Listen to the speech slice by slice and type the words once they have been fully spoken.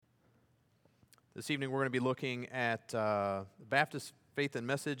This evening we're going to be looking at Baptist Faith and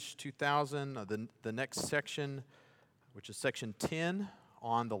Message 2000, the next section, which is section 10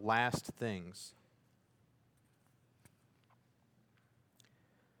 on the last things.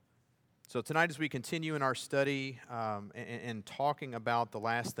 So tonight as we continue in our study and talking about the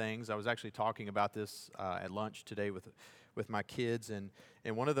last things, I was actually talking about this at lunch today with my kids, and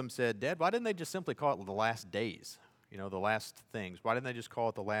one of them said, "Dad, why didn't they just simply call it the last days? You know, the last things. Why didn't they just call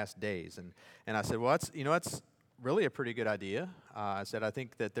it the last days?" And I said, well, that's really a pretty good idea. I said, I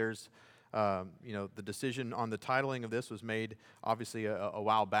think that there's, the decision on the titling of this was made obviously a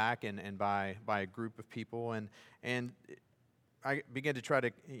while back and by a group of people, and I began to try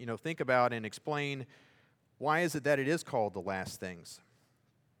to, think about and explain why is it that it is called the last things.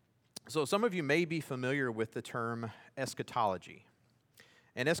 So some of you may be familiar with the term eschatology.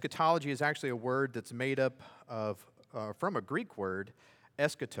 And eschatology is actually a word that's made up of from a Greek word,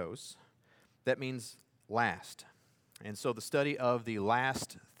 eschatos, that means last. And so the study of the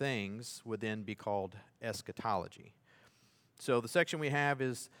last things would then be called eschatology. So the section we have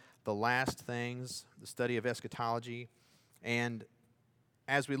is the last things, the study of eschatology. And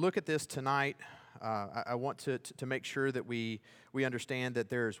as we look at this tonight, I want to make sure that we understand that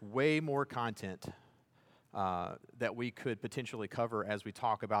there's way more content that we could potentially cover as we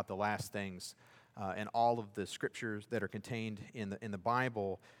talk about the last things and all of the scriptures that are contained in the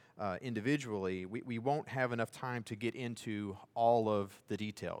Bible individually. We won't have enough time to get into all of the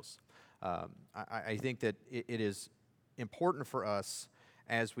details. I think that it is important for us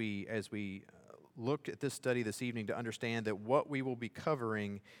as we look at this study this evening to understand that what we will be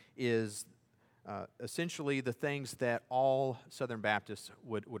covering is essentially the things that all Southern Baptists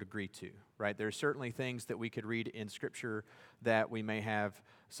would agree to, right? There are certainly things that we could read in Scripture that we may have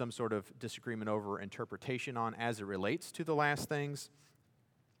some sort of disagreement over interpretation on as it relates to the last things.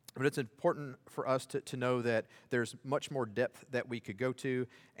 But it's important for us to know that there's much more depth that we could go to,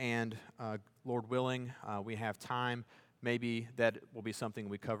 and Lord willing, we have time. Maybe that will be something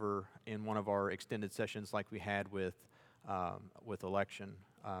we cover in one of our extended sessions like we had with election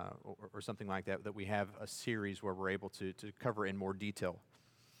or something like that, that we have a series where we're able to cover in more detail.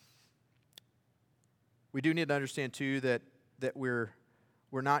 We do need to understand, too, that we're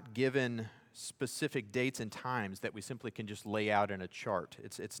not given specific dates and times that we simply can just lay out in a chart.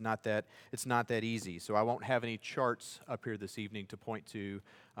 It's not that easy. So I won't have any charts up here this evening to point to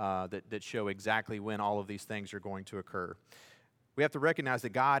that show exactly when all of these things are going to occur. We have to recognize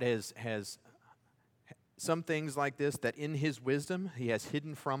that God has some things like this that in His wisdom He has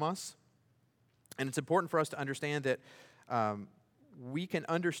hidden from us. And it's important for us to understand that we can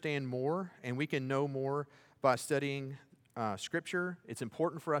understand more and we can know more by studying Scripture. It's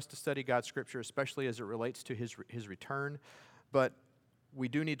important for us to study God's Scripture, especially as it relates to His return. But we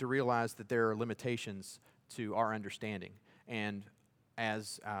do need to realize that there are limitations to our understanding. And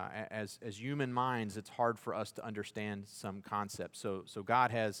as human minds, it's hard for us to understand some concepts. So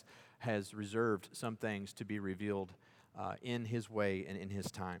God has reserved some things to be revealed in His way and in His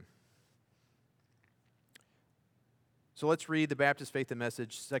time. So let's read the Baptist Faith and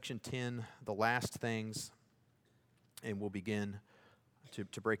Message, section 10, the last things, and we'll begin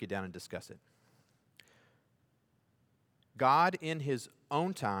to break it down and discuss it. God, in His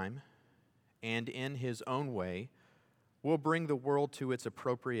own time and in His own way, will bring the world to its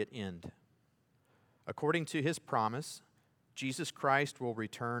appropriate end. According to His promise, Jesus Christ will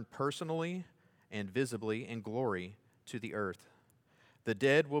return personally and visibly in glory to the earth. The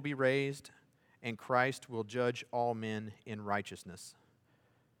dead will be raised, and Christ will judge all men in righteousness.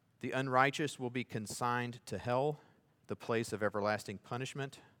 The unrighteous will be consigned to hell, the place of everlasting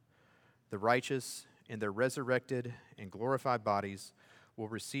punishment. The righteous, in their resurrected and glorified bodies, will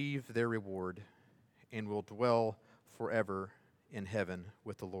receive their reward and will dwell forever in heaven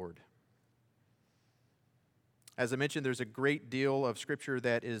with the Lord. As I mentioned, there's a great deal of Scripture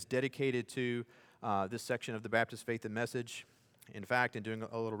that is dedicated to this section of the Baptist Faith and Message. In fact, in doing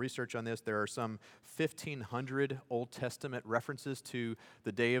a little research on this, there are some 1,500 Old Testament references to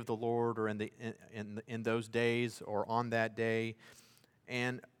the day of the Lord, or in those days, or on that day.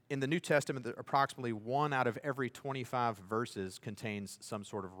 And in the New Testament, approximately 1 out of every 25 verses contains some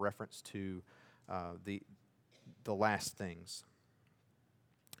sort of reference to the last things.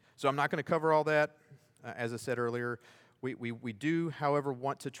 So I'm not going to cover all that. As I said earlier, we do, however,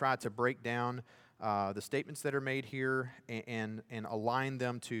 want to try to break down the statements that are made here and align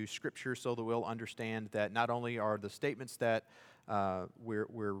them to Scripture so that we'll understand that not only are the statements that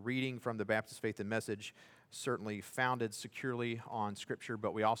we're reading from the Baptist Faith and Message certainly founded securely on Scripture,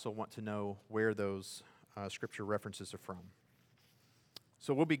 but we also want to know where those Scripture references are from.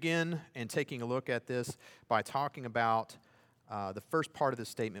 So we'll begin in taking a look at this by talking about the first part of the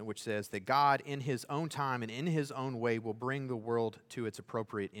statement, which says that God, in His own time and in His own way, will bring the world to its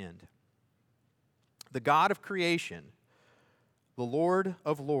appropriate end. The God of creation, the Lord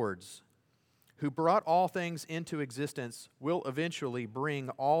of lords, who brought all things into existence, will eventually bring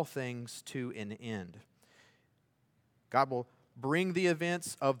all things to an end. God will bring the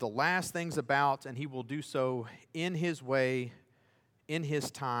events of the last things about, and He will do so in His way, in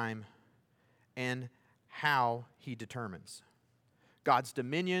His time, and how He determines. God's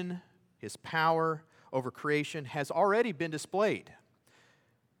dominion, His power over creation has already been displayed.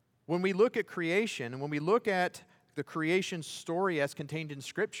 When we look at creation, and when we look at the creation story as contained in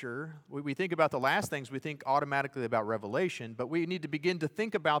Scripture, we think about the last things, we think automatically about Revelation, but we need to begin to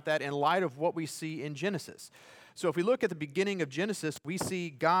think about that in light of what we see in Genesis. So if we look at the beginning of Genesis, we see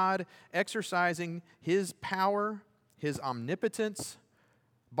God exercising His power, His omnipotence,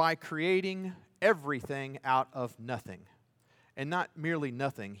 by creating everything out of nothing. And not merely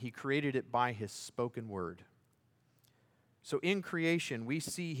nothing, He created it by His spoken word. So in creation, we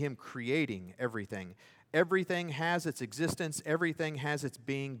see Him creating everything. Everything has its existence, everything has its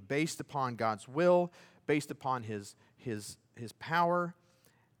being based upon God's will, based upon His power.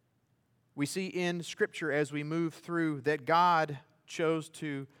 We see in Scripture as we move through that God chose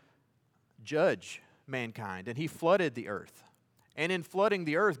to judge mankind, and He flooded the earth. And in flooding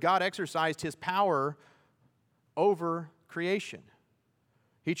the earth, God exercised His power over creation.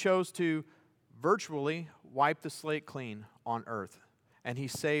 He chose to virtually wipe the slate clean on earth, and He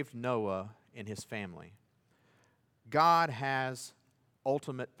saved Noah and his family. God has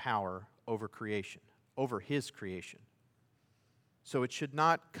ultimate power over creation, over His creation. So it should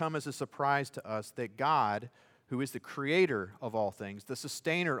not come as a surprise to us that God, who is the creator of all things, the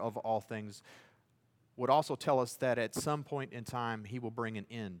sustainer of all things, would also tell us that at some point in time He will bring an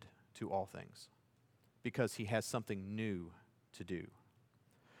end to all things because He has something new to do.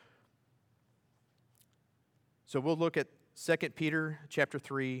 So we'll look at 2 Peter chapter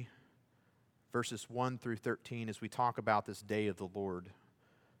 3, verses 1 through 13 as we talk about this day of the Lord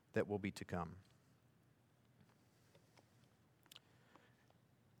that will be to come.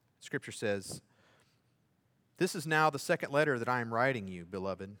 Scripture says, "This is now the second letter that I am writing you,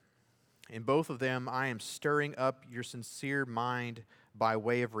 beloved. In both of them I am stirring up your sincere mind by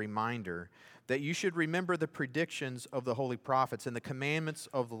way of reminder, that you should remember the predictions of the holy prophets and the commandments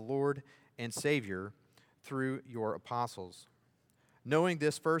of the Lord and Savior through your apostles. Knowing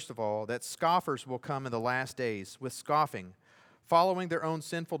this, first of all, that scoffers will come in the last days with scoffing, following their own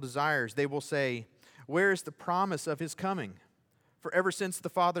sinful desires. They will say, 'Where is the promise of His coming?' For ever since the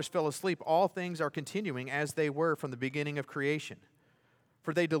fathers fell asleep, all things are continuing as they were from the beginning of creation.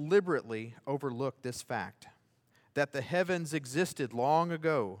 For they deliberately overlook this fact, that the heavens existed long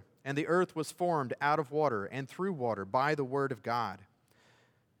ago, and the earth was formed out of water and through water by the word of God,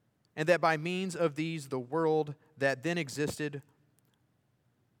 and that by means of these the world that then existed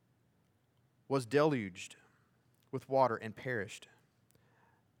was deluged with water and perished.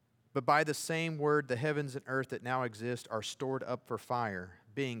 But by the same word the heavens and earth that now exist are stored up for fire,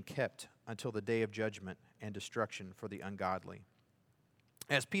 being kept until the day of judgment and destruction for the ungodly."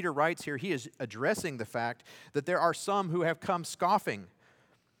 As Peter writes here, he is addressing the fact that there are some who have come scoffing,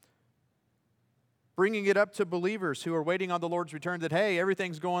 bringing it up to believers who are waiting on the Lord's return that, hey,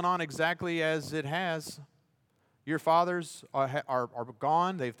 everything's going on exactly as it has. Your fathers are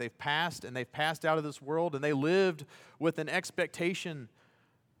gone, they've passed, and they've passed out of this world, and they lived with an expectation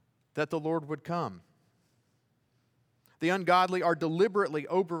that the Lord would come. The ungodly are deliberately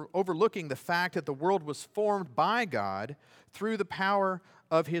overlooking the fact that the world was formed by God through the power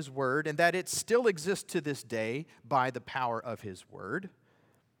of His Word, and that it still exists to this day by the power of His Word.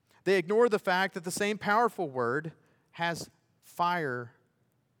 They ignore the fact that the same powerful Word has fire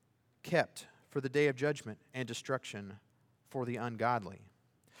kept for the day of judgment and destruction for the ungodly.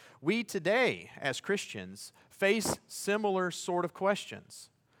 We today, as Christians, face similar sort of questions.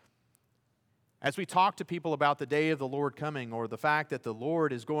 As we talk to people about the day of the Lord coming, or the fact that the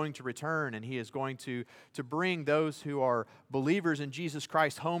Lord is going to return and He is going to bring those who are believers in Jesus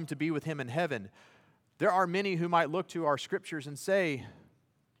Christ home to be with Him in heaven, there are many who might look to our Scriptures and say,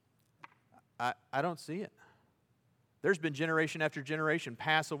 I don't see it. There's been generation after generation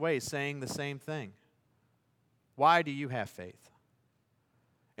pass away saying the same thing. Why do you have faith?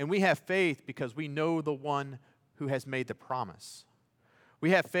 And we have faith because we know the one who has made the promise. We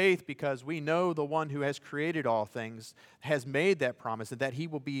have faith because we know the one who has created all things has made that promise, and that He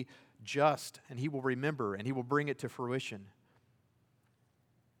will be just, and He will remember, and He will bring it to fruition.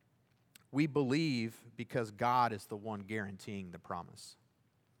 We believe because God is the one guaranteeing the promise.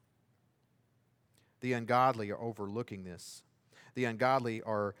 The ungodly are overlooking this. The ungodly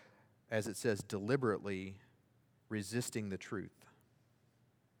are, as it says, deliberately resisting the truth.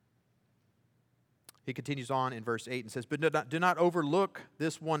 He continues on in verse 8 and says, "But do not overlook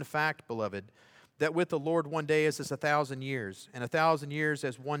this one fact, beloved, that with the Lord 1 day is as 1,000 years, and 1,000 years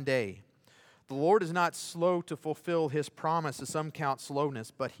as 1 day. The Lord is not slow to fulfill His promise, as some count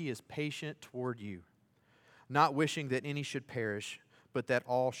slowness, but He is patient toward you, not wishing that any should perish, but that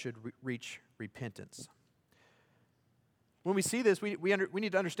all should reach repentance." When we see this, we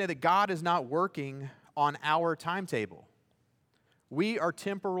need to understand that God is not working on our timetable. We are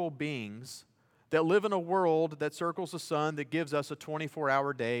temporal beings that live in a world that circles the sun, that gives us a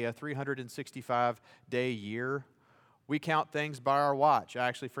 24-hour day, a 365-day year. We count things by our watch. I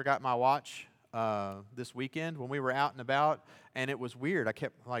actually forgot my watch this weekend when we were out and about, and it was weird. I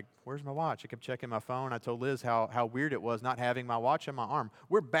kept like, where's my watch? I kept checking my phone. I told Liz how weird it was not having my watch on my arm.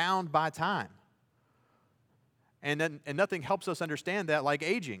 We're bound by time. And nothing helps us understand that like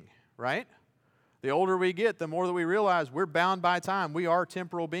aging, right? The older we get, the more that we realize we're bound by time. We are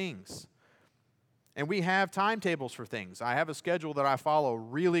temporal beings. And we have timetables for things. I have a schedule that I follow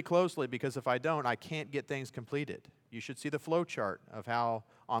really closely because if I don't, I can't get things completed. You should see the flow chart of how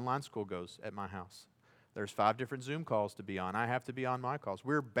online school goes at my house. There's 5 different Zoom calls to be on. I have to be on my calls.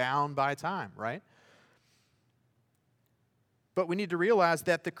 We're bound by time, right? But we need to realize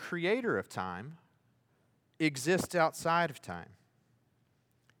that the creator of time exists outside of time.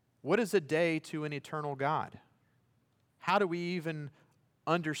 What is a day to an eternal God? How do we even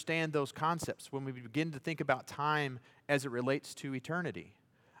understand those concepts when we begin to think about time as it relates to eternity?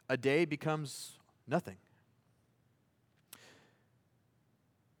 A day becomes nothing.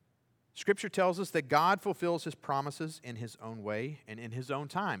 Scripture tells us that God fulfills His promises in His own way and in His own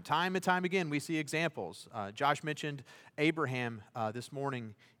time. Time and time again, we see examples. Josh mentioned Abraham this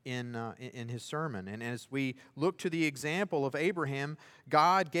morning in his sermon. And as we look to the example of Abraham,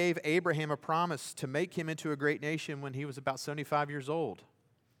 God gave Abraham a promise to make him into a great nation when he was about 75 years old.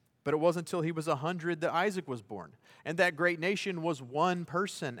 But it wasn't until he was 100 that Isaac was born. And that great nation was one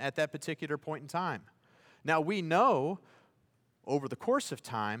person at that particular point in time. Now we know over the course of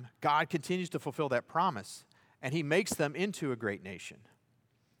time, God continues to fulfill that promise, and He makes them into a great nation.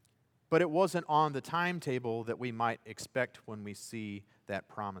 But it wasn't on the timetable that we might expect when we see that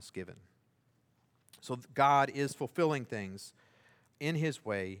promise given. So God is fulfilling things in His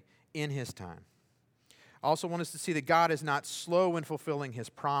way, in His time. I also want us to see that God is not slow in fulfilling His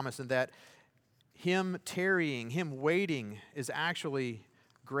promise, and that Him tarrying, Him waiting, is actually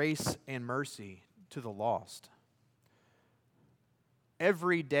grace and mercy to the lost.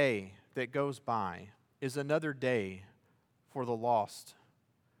 Every day that goes by is another day for the lost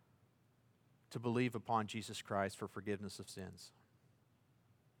to believe upon Jesus Christ for forgiveness of sins.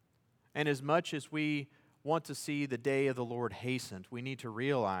 And as much as we want to see the day of the Lord hastened, we need to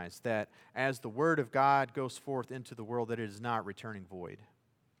realize that as the Word of God goes forth into the world, that it is not returning void.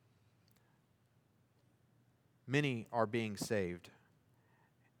 Many are being saved.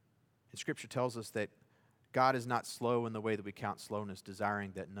 And Scripture tells us that God is not slow in the way that we count slowness,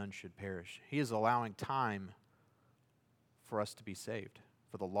 desiring that none should perish. He is allowing time for us to be saved,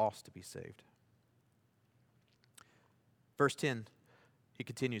 for the lost to be saved. Verse 10, he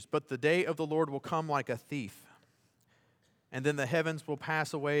continues, "But the day of the Lord will come like a thief, and then the heavens will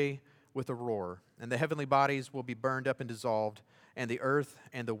pass away with a roar, and the heavenly bodies will be burned up and dissolved, and the earth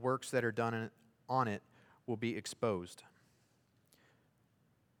and the works that are done on it will be exposed."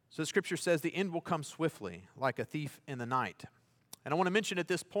 So the Scripture says the end will come swiftly, like a thief in the night. And I want to mention at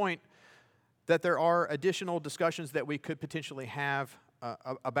this point that there are additional discussions that we could potentially have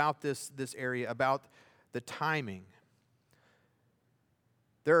about this area, about the timing.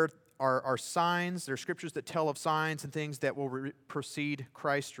 There are signs, there are Scriptures that tell of signs and things that will precede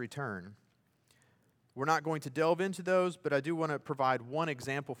Christ's return. We're not going to delve into those, but I do want to provide one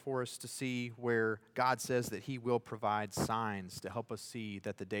example for us to see where God says that He will provide signs to help us see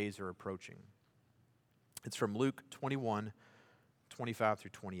that the days are approaching. It's from Luke 21, 25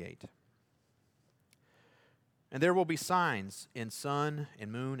 through 28. "And there will be signs in sun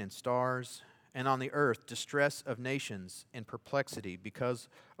and moon and stars, and on the earth distress of nations and perplexity because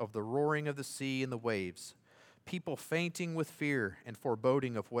of the roaring of the sea and the waves, people fainting with fear and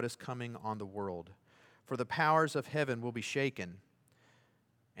foreboding of what is coming on the world. For the powers of heaven will be shaken,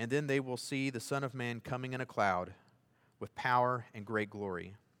 and then they will see the Son of Man coming in a cloud with power and great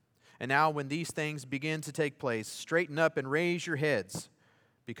glory. And now when these things begin to take place, straighten up and raise your heads,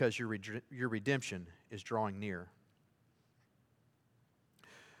 because your redemption is drawing near."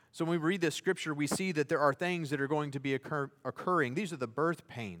 So when we read this Scripture, we see that there are things that are going to be occurring. These are the birth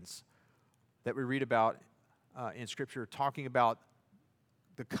pains that we read about in Scripture talking about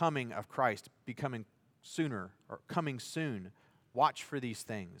the coming of Christ, becoming sooner or coming soon. Watch for these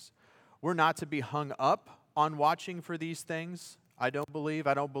things. We're not to be hung up on watching for these things. I don't believe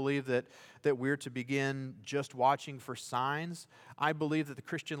that we're to begin just watching for signs. I believe that the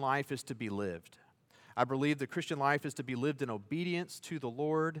Christian life is to be lived. I believe the Christian life is to be lived in obedience to the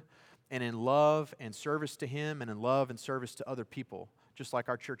Lord and in love and service to Him and in love and service to other people, just like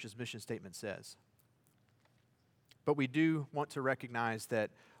our church's mission statement says. But we do want to recognize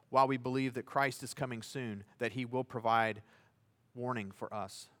that while we believe that Christ is coming soon, that He will provide warning for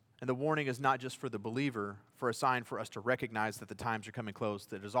us. And the warning is not just for the believer, for a sign for us to recognize that the times are coming close.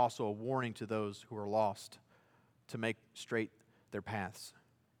 That it is also a warning to those who are lost to make straight their paths.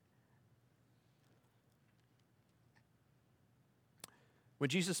 When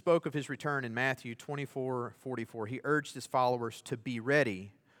Jesus spoke of His return in Matthew 24:44, He urged His followers to be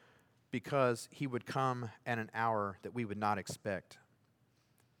ready because He would come at an hour that we would not expect.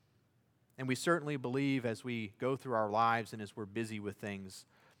 And we certainly believe as we go through our lives and as we're busy with things,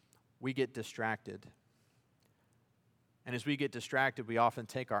 we get distracted. And as we get distracted, we often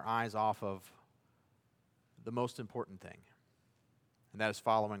take our eyes off of the most important thing. And that is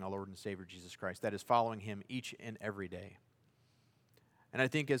following our Lord and Savior Jesus Christ. That is following Him each and every day. And I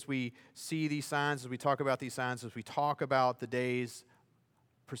think as we see these signs, as we talk about these signs, as we talk about the days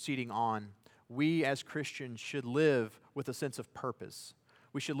proceeding on, we as Christians should live with a sense of purpose.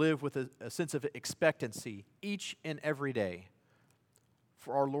 We should live with a sense of expectancy each and every day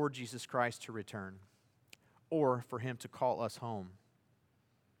for our Lord Jesus Christ to return or for Him to call us home.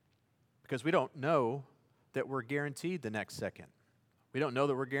 Because we don't know that we're guaranteed the next second. We don't know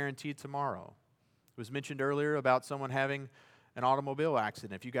that we're guaranteed tomorrow. It was mentioned earlier about someone having an automobile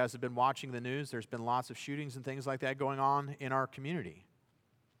accident. If you guys have been watching the news, there's been lots of shootings and things like that going on in our community.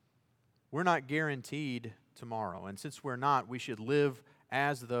 We're not guaranteed tomorrow. And since we're not, we should live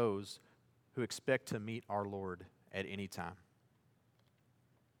as those who expect to meet our Lord at any time.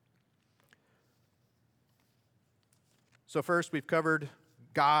 So first, we've covered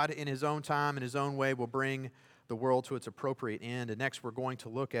God in His own time, in His own way, will bring the world to its appropriate end. And next, we're going to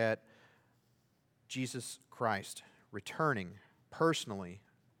look at Jesus Christ returning personally,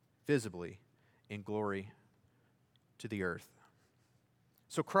 visibly, in glory to the earth.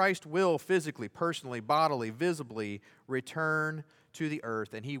 So Christ will physically, personally, bodily, visibly return to the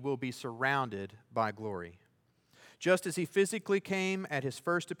earth, and He will be surrounded by glory. Just as He physically came at His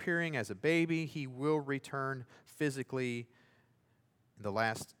first appearing as a baby, He will return physically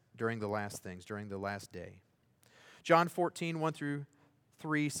during the last day. John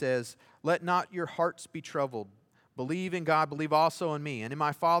 14:1-3 says, "Let not your hearts be troubled. Believe in God, believe also in me. And in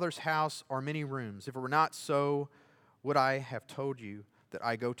my Father's house are many rooms. If it were not so, would I have told you that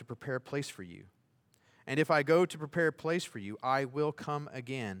I go to prepare a place for you? And if I go to prepare a place for you, I will come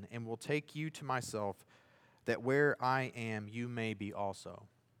again and will take you to myself, that where I am, you may be also."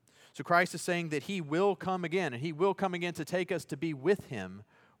 So Christ is saying that He will come again, and He will come again to take us to be with Him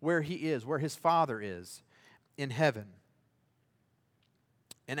where He is, where His Father is, in heaven.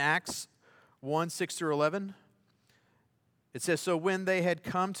 In Acts 1:6-11, it says, "So when they had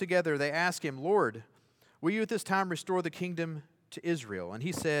come together, they asked Him, 'Lord, will you at this time restore the kingdom to Israel?' And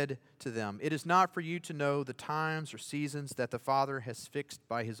He said to them, 'It is not for you to know the times or seasons that the Father has fixed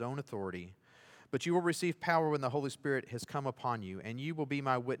by His own authority, but you will receive power when the Holy Spirit has come upon you, and you will be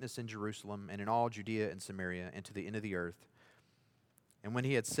my witness in Jerusalem and in all Judea and Samaria and to the end of the earth.' And when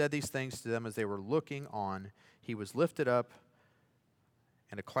He had said these things to them as they were looking on, He was lifted up,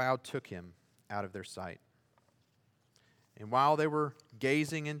 and a cloud took Him out of their sight. And while they were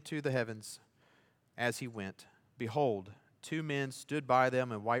gazing into the heavens as He went, behold, 2 men stood by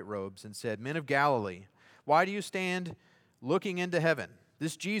them in white robes and said, 'Men of Galilee, why do you stand looking into heaven?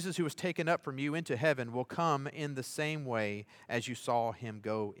 This Jesus who was taken up from you into heaven will come in the same way as you saw Him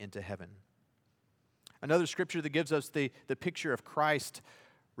go into heaven.'" Another scripture that gives us the picture of Christ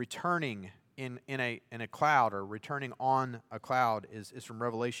returning in a cloud, or returning on a cloud, is from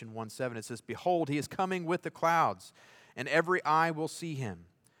Revelation 1:7. It says, "Behold, He is coming with the clouds, and every eye will see Him,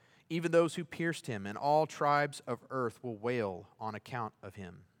 even those who pierced Him, and all tribes of earth will wail on account of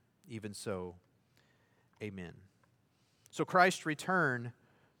Him. Even so, amen." So Christ's return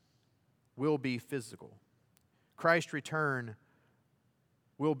will be physical. Christ's return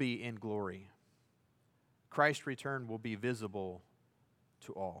will be in glory. Christ's return will be visible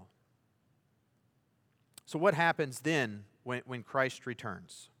to all. So what happens then when Christ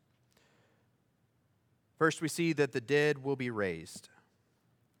returns? First, we see that the dead will be raised.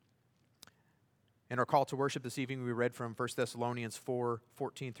 In our call to worship this evening, we read from 1 Thessalonians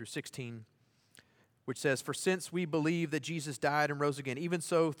 4:14-16. which says, "For since we believe that Jesus died and rose again, even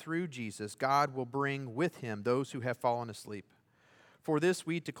so through Jesus, God will bring with him those who have fallen asleep. For this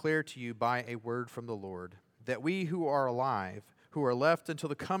we declare to you by a word from the Lord, that we who are alive, who are left until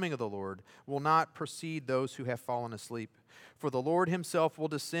the coming of the Lord, will not precede those who have fallen asleep. For the Lord himself will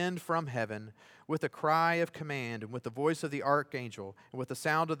descend from heaven with a cry of command, and with the voice of the archangel, and with the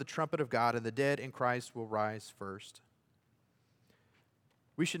sound of the trumpet of God, and the dead in Christ will rise first."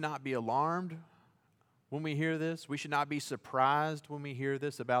 We should not be alarmed when we hear this. We should not be surprised when we hear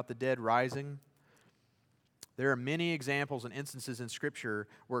this about the dead rising. There are many examples and instances in Scripture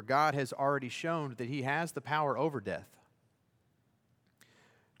where God has already shown that he has the power over death.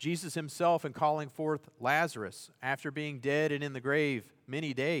 Jesus himself, in calling forth Lazarus after being dead and in the grave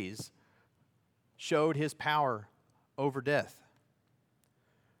many days, showed his power over death.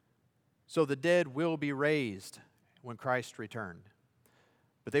 So the dead will be raised when Christ returned.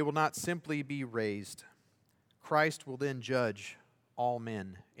 But they will not simply be raised. Christ will then judge all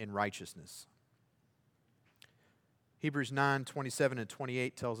men in righteousness. Hebrews 9:27 and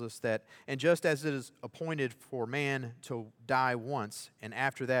 28 tells us that, "And just as it is appointed for man to die once, and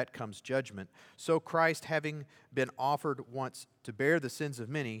after that comes judgment, so Christ, having been offered once to bear the sins of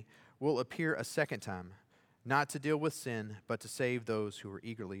many, will appear a second time, not to deal with sin, but to save those who are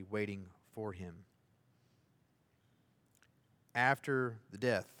eagerly waiting for him." After the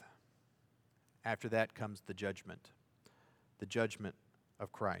death, after that comes the judgment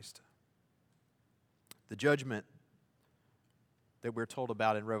of Christ. The judgment that we're told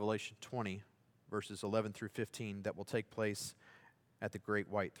about in Revelation 20, verses 11 through 15, that will take place at the great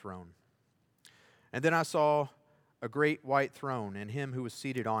white throne. "And then I saw a great white throne, and him who was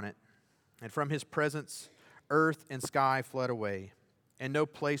seated on it. And from his presence earth and sky fled away, and no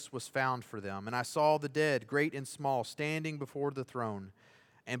place was found for them. And I saw the dead, great and small, standing before the throne,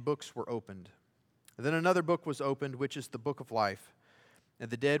 and books were opened. And then another book was opened, which is the book of life. And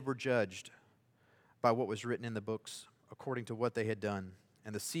the dead were judged by what was written in the books, according to what they had done.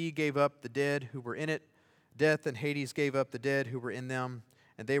 And the sea gave up the dead who were in it. Death and Hades gave up the dead who were in them,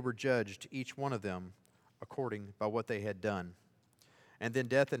 and they were judged, each one of them, according by what they had done. And then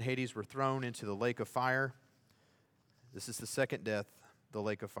death and Hades were thrown into the lake of fire." This is the second death, the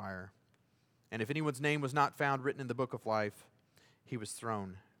lake of fire. "And if anyone's name was not found written in the book of life, he was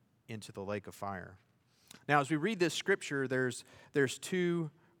thrown into the lake of fire." Now, as we read this scripture, there's two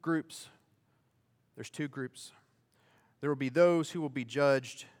groups. There's two groups. There will be those who will be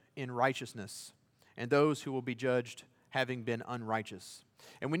judged in righteousness, and those who will be judged having been unrighteous.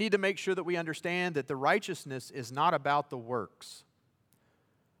 And we need to make sure that we understand that the righteousness is not about the works.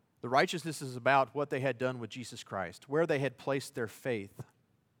 The righteousness is about what they had done with Jesus Christ, where they had placed their faith.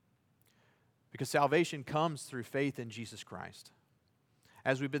 Because salvation comes through faith in Jesus Christ.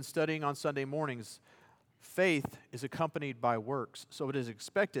 As we've been studying on Sunday mornings, faith is accompanied by works, so it is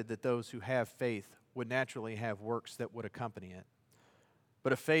expected that those who have faith would naturally have works that would accompany it.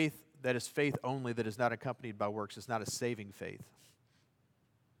 But a faith that is faith only, that is not accompanied by works, is not a saving faith.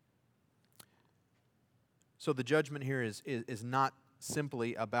 So the judgment here is not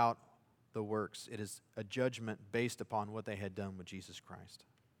simply about the works. It is a judgment based upon what they had done with Jesus Christ.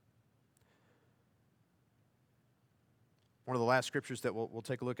 One of the last scriptures that we'll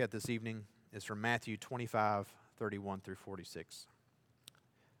take a look at this evening is from Matthew 25:31 through 46.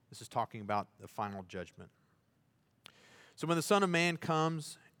 This is talking about the final judgment. "So when the Son of Man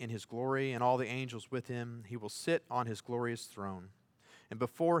comes in his glory and all the angels with him, he will sit on his glorious throne. And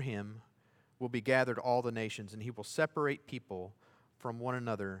before him will be gathered all the nations, and he will separate people from one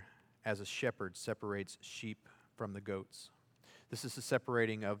another as a shepherd separates sheep from the goats." This is the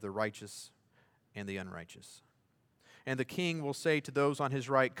separating of the righteous and the unrighteous. "And the king will say to those on his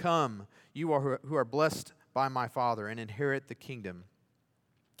right, 'Come, you who are blessed by my Father, and inherit the kingdom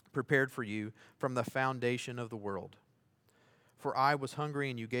prepared for you from the foundation of the world. For I was hungry,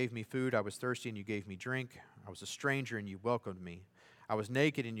 and you gave me food. I was thirsty, and you gave me drink. I was a stranger, and you welcomed me. I was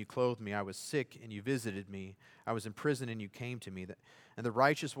naked, and you clothed me. I was sick, and you visited me. I was in prison, and you came to me.' And the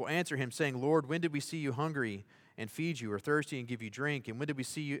righteous will answer him, saying, 'Lord, when did we see you hungry and feed you, or thirsty and give you drink? And when did we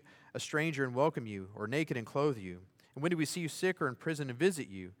see you a stranger and welcome you, or naked and clothe you? And when did we see you sick or in prison and visit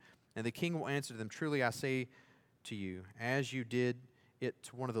you?' And the king will answer them, 'Truly I say to you, as you did it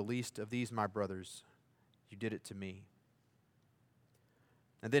to one of the least of these my brothers, you did it to me.'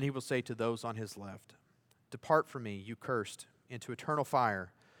 And then he will say to those on his left, 'Depart from me, you cursed, into eternal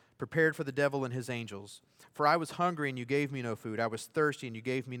fire, prepared for the devil and his angels. For I was hungry, and you gave me no food. I was thirsty, and you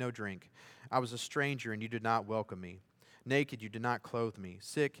gave me no drink. I was a stranger, and you did not welcome me. Naked, you did not clothe me.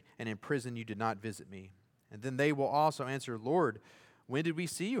 Sick and in prison, you did not visit me.' And then they will also answer, 'Lord, When did we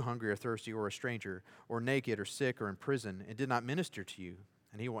see you hungry or thirsty or a stranger or naked or sick or in prison and did not minister to you?'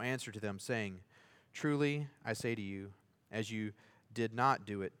 And he will answer to them, saying, 'Truly I say to you, as you did not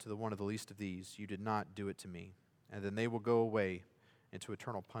do it to the one of the least of these, you did not do it to me.' And then they will go away into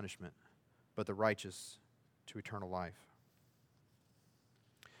eternal punishment, but the righteous to eternal life."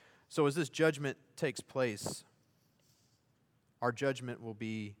 So as this judgment takes place, our judgment will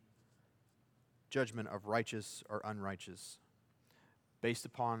be judgment of righteous or unrighteous, based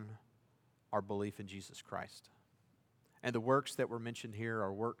upon our belief in Jesus Christ. And the works that were mentioned here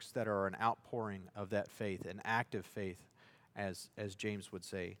are works that are an outpouring of that faith, an active faith, as James would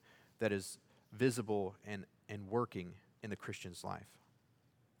say, that is visible and working in the Christian's life.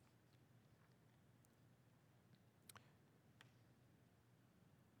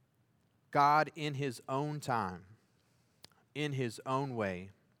 God, in His own time, in His own way,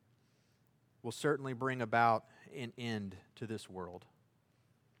 will certainly bring about an end to this world.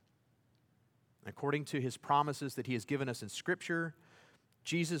 According to His promises that He has given us in Scripture,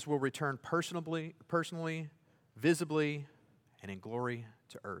 Jesus will return personally, visibly, and in glory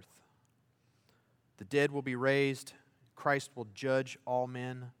to earth. The dead will be raised. Christ will judge all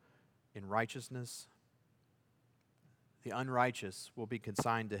men in righteousness. The unrighteous will be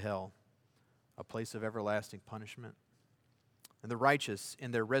consigned to hell, a place of everlasting punishment. And the righteous,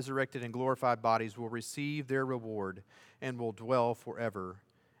 in their resurrected and glorified bodies, will receive their reward and will dwell forever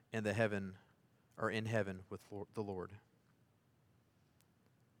in heaven with the Lord.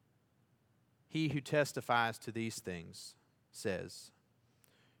 He who testifies to these things says,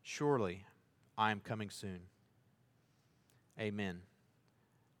 "Surely I am coming soon. Amen.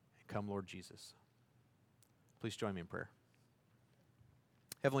 Come, Lord Jesus." Please join me in prayer.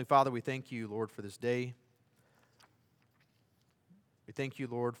 Heavenly Father, we thank you, Lord, for this day. We thank you,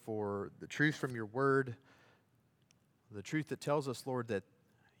 Lord, for the truth from your word, the truth that tells us, Lord, that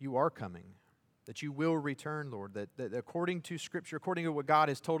you are coming, that you will return, Lord, that according to Scripture, according to what God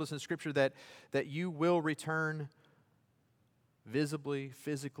has told us in Scripture, that you will return visibly,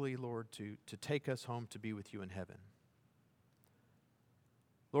 physically, Lord, to take us home to be with you in heaven.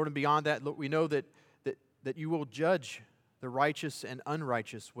 Lord, and beyond that, Lord, we know that you will judge the righteous and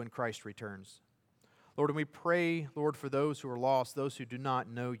unrighteous when Christ returns. Lord, and we pray, Lord, for those who are lost, those who do not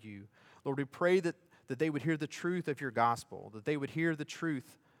know you. Lord, we pray that they would hear the truth of your gospel, that they would hear the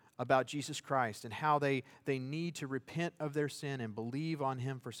truth about Jesus Christ and how they need to repent of their sin and believe on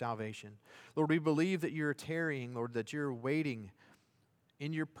Him for salvation. Lord, we believe that you're tarrying, Lord, that you're waiting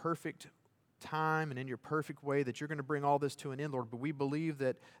in your perfect time and in your perfect way, that you're going to bring all this to an end, Lord. But we believe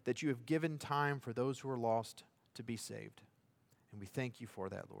that you have given time for those who are lost to be saved. And we thank you for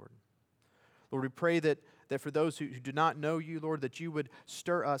that, Lord. Lord, we pray that for those who do not know you, Lord, that you would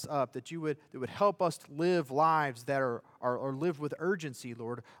stir us up, that would help us to live lives that are lived with urgency,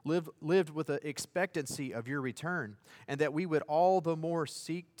 Lord, lived with an expectancy of your return, and that we would all the more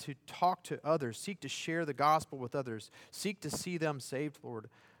seek to talk to others, seek to share the gospel with others, seek to see them saved, Lord,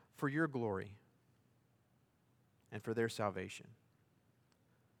 for your glory and for their salvation.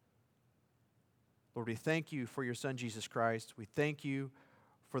 Lord, we thank you for your Son, Jesus Christ. We thank you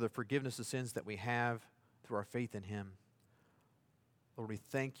for the forgiveness of sins that we have through our faith in Him. Lord, we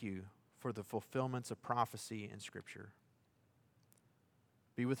thank you for the fulfillments of prophecy in Scripture.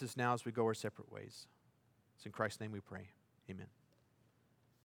 Be with us now as we go our separate ways. It's in Christ's name we pray. Amen.